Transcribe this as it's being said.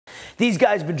These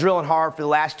guys have been drilling hard for the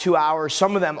last 2 hours,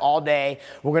 some of them all day.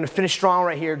 We're going to finish strong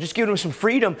right here. Just giving them some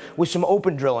freedom with some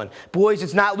open drilling. Boys,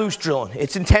 it's not loose drilling.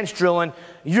 It's intense drilling.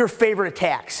 Your favorite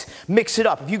attacks. Mix it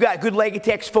up. If you got good leg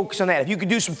attacks, focus on that. If you can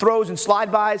do some throws and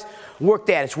slide-bys, work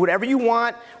that. It's whatever you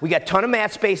want. We got a ton of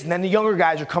mat space, and then the younger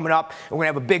guys are coming up, and we're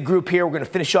going to have a big group here. We're going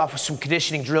to finish off with some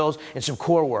conditioning drills and some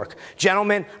core work.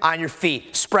 Gentlemen, on your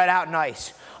feet. Spread out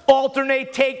nice.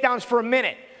 Alternate takedowns for a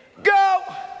minute. Go!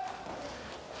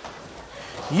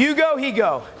 You go, he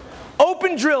go.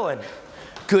 Open drilling.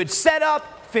 Good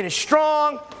setup, finish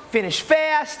strong, finish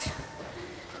fast.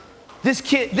 This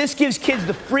gives kids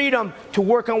the freedom to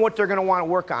work on what they're going to want to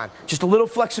work on. Just a little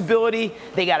flexibility.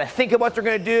 They got to think of what they're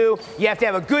going to do. You have to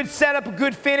have a good setup, a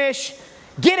good finish.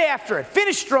 Get after it.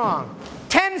 Finish strong.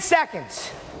 10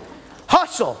 seconds.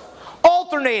 Hustle.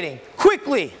 Alternating.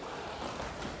 Quickly.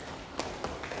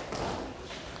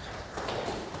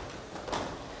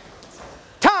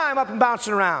 Time, up and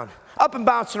bouncing around. Up and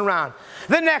bouncing around.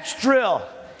 The next drill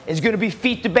is going to be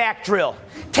feet to back drill.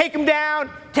 Take him down,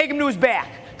 take him to his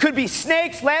back. Could be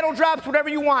snakes, lateral drops, whatever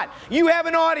you want. You have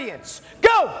an audience.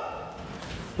 Go!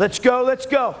 Let's go, let's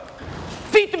go.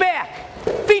 Feet to back.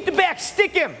 Feet to back.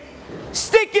 Stick him.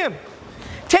 Stick him.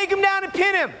 Take him down and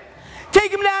pin him.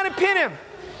 Take him down and pin him.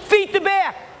 Feet to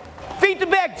back. Feet to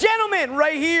back. Gentlemen,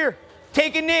 right here.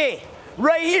 Take a knee.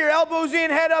 Right here, elbows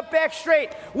in, head up, back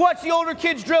straight. Watch the older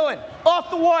kids drilling. Off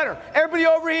the water. Everybody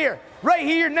over here. Right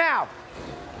here now.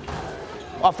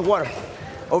 Off the water.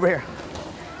 Over here.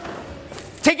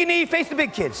 Take a knee, face the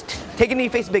big kids. Take a knee,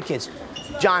 face the big kids.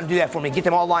 John, do that for me. Get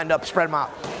them all lined up, spread them out.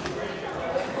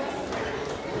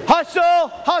 Hustle,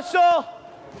 hustle.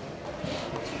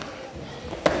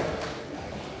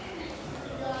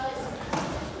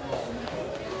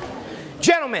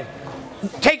 Gentlemen,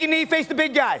 take a knee, face the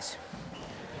big guys.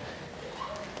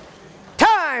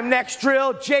 Time, next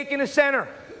drill, Jake in the center.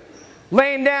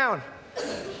 Laying down.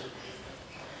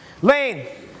 Lane.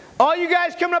 All you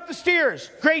guys coming up the stairs.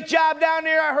 Great job down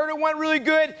there. I heard it went really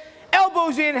good.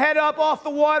 Elbows in, head up, off the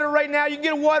water right now. You can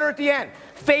get a water at the end.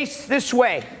 Face this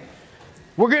way.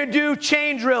 We're going to do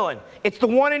chain drilling. It's the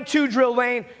 1 and 2 drill,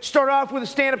 Lane. Start off with a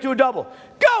stand up to a double.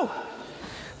 Go!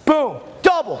 Boom.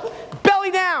 Double. Belly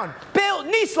down.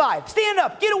 Knee slide. Stand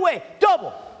up. Get away.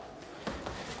 Double.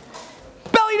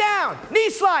 Belly down. Knee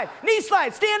slide. Knee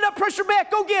slide. Stand up. Pressure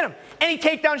back. Go get him. Any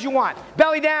takedowns you want.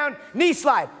 Belly down. Knee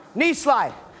slide. Knee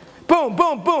slide. Boom,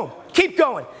 boom, boom. Keep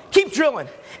going. Keep drilling.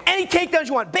 Any takedowns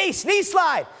you want. Base. Knee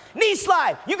slide. Knee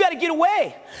slide. You got to get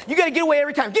away. You got to get away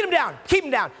every time. Get him down. Keep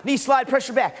him down. Knee slide.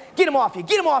 Pressure back. Get him off you.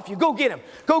 Get him off you. Go get him.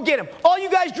 Go get him. All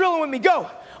you guys drilling with me. Go.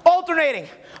 Alternating.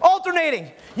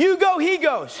 Alternating. You go, he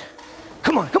goes.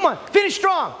 Come on, come on. Finish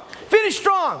strong. Finish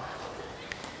strong.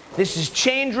 This is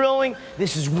chain drilling.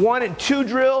 This is 1 and 2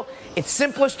 drill. It's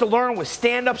simplest to learn with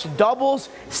stand-ups and doubles,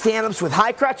 stand-ups with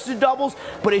high crotches and doubles,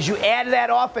 but as you add to that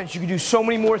offense, you can do so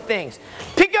many more things.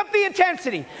 Pick up the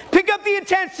intensity. Pick up the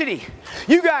intensity.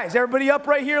 You guys, everybody up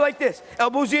right here like this.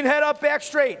 Elbows in, head up, back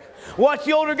straight. Watch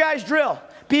the older guys drill.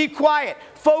 Be quiet.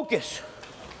 Focus.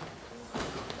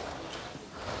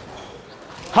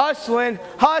 Hustling,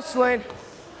 hustling.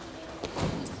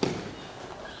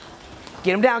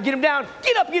 Get him down, get him down.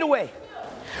 Get up, get away.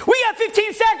 We got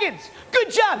 15 seconds. Good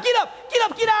job. Get up,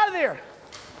 get out of there.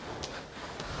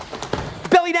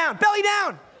 Belly down, belly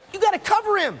down. You got to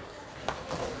cover him.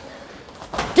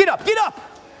 Get up, get up.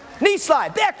 Knee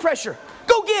slide, back pressure.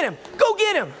 Go get him, go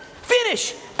get him.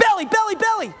 Finish. Belly, belly,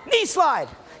 belly. Knee slide.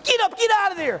 Get up, get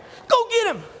out of there. Go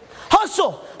get him.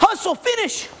 Hustle, hustle,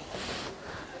 finish.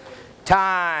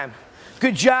 Time.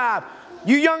 Good job.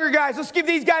 You younger guys, let's give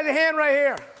these guys a hand right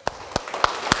here.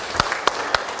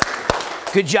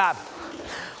 Good job.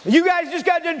 You guys just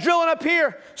got done drilling up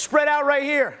here. Spread out right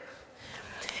here.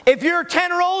 If you're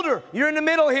 10 or older, you're in the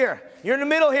middle here. You're in the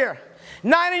middle here.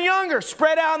 9 and younger,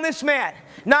 spread out on this mat.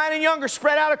 9 and younger,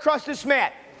 spread out across this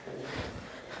mat.